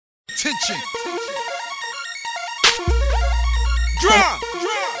Attention. Drop.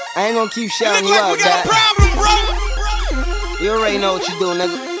 I ain't gonna keep shouting you Like out, we got a Dad. problem, bro. You already know what you do,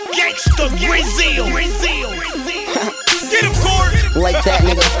 nigga. Gangsta Brazil. Get him, Cory. Like that,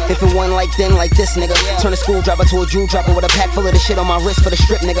 nigga. If it wasn't like then, like this, nigga. Turn a screwdriver to a jewel dropper with a pack full of the shit on my wrist for the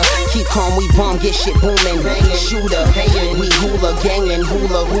strip, nigga. Keep calm, we bomb, get shit booming. Shooter, we hula gangin',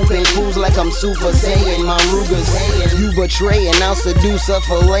 hula hoopin', fools like I'm Super Saiyan. My Ruger's you betrayin', I'll seduce her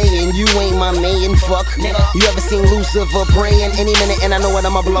for layin'. You ain't my main, fuck. You ever seen Lucifer prayin'? Any minute, and I know what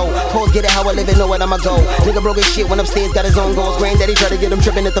I'ma blow. Pause, get it how I live it, know what I'ma go. Nigga broke his shit, went upstairs, got his own goals. Granddaddy tried to get him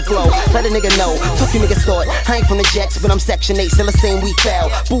trippin' at the flow. Let a nigga know, fuck you niggas thought. I ain't from the Jacks, but I'm Section 8, still the same we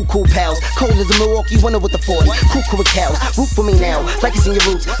foul. Boo cool pals, cold as a Milwaukee winter with the 40. Cool with cows, root for me now, like it's in your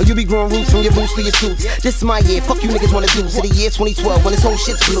roots. Or you be growing roots from your boots to your suits. This is my year, fuck you niggas wanna do. To the year 2012 when this whole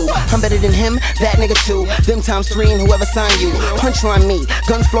shit's blue. I'm better than him, that nigga too. Them times 3 and whoever signed you. Punchline me,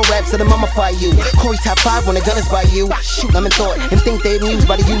 guns flow raps that'll mummify you. Cory top 5 when the gun is by you. Shoot them in thought and think they amused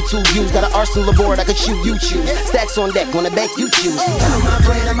by the YouTube views. Got an arsenal aboard, I could shoot, you choose. Stacks on deck, on the back, you choose. On my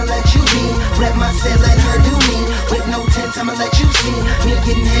bread, I'ma let you be. Rep my set, let her do me. With no tents, I'ma let you see. Me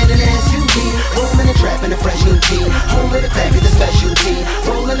getting head in SUV. Roll in the trap in a fresh new tee. Home in the back of the specialty.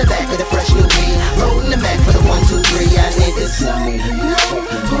 Roll in the back of the fresh new tee. Roll in the back for the 1, 2, 3. Y'all niggas know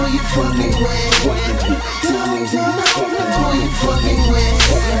who you fucking with. Who you fucking with.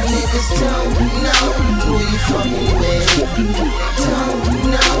 Y'all niggas don't know who you fucking with. Don't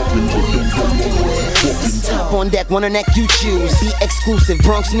know who you fucking with. Top on deck, one neck, you choose. Be exclusive,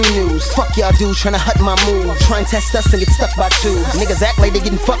 Bronx new news. Fuck y'all dudes tryna hut my move. Try and test us and get stuck by tubes. Niggas act like they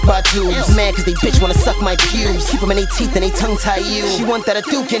getting fucked by tubes. Mad cause they bitch wanna suck my pubes. Keep them in they teeth and they tongue tie you. She want that a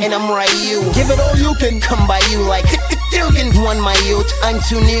dukin' and I'm right you. Give it all you can. Come by you like dukin'. One my youth, I'm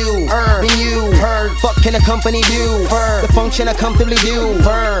too new. Than you. Heard. Fuck can a company do? The function I comfortably do.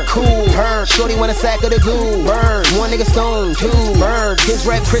 Cool. Shorty want a sack of the goo. One nigga stone. 2 birds. His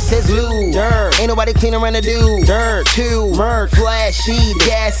rap Chris says Lou. Ain't nobody clean around the do. 2 flash, speed,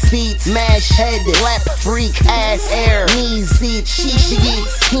 gas, feet, smash, head, lap, freak, ass, air, knees, seat, she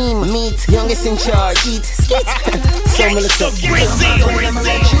eats, team, meat, youngest in charge, skeet. So militant. I'ma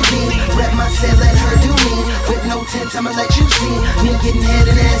let you be. Rep my set, let her do me. With no tents, I'ma let you see. Me getting head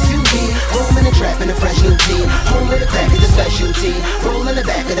in SUV. Roll in the trap in a fresh new tee. Home in the back of the specialty. Roll in the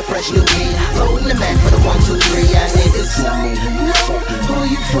back of the fresh new tee. Roll in the back for the 1, 2, 3. Y'all niggas know who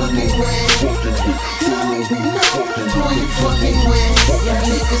you fucking with. Who you fucking with. Y'all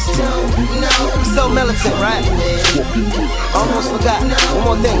niggas don't know. So militant, right? Almost forgot. One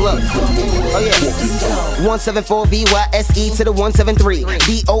more thing, look. Oh yeah. 174 VYSE to the 173.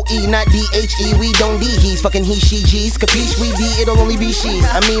 DOE, not DHE. We don't D-he's. Fucking he, she, G's. Capiche, we be, it'll only be she's.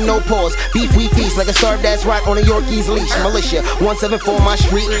 I mean, no pause. Beef, we feast. Like a starved ass rock on a Yorkie's leash. Militia. 174 my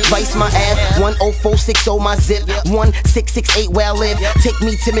street. Vice my ass. 10460 my zip. 1668 where I live. Take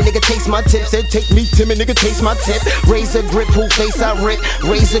me, timid nigga, taste my tips. Take me, timid nigga, taste my tip. Razor grip, who face I rip.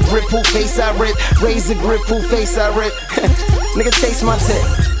 Razor grip, who face I rip. Razor grip, who face I rip. Nigga, taste my tip.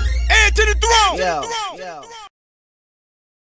 Add to the throne. Yo.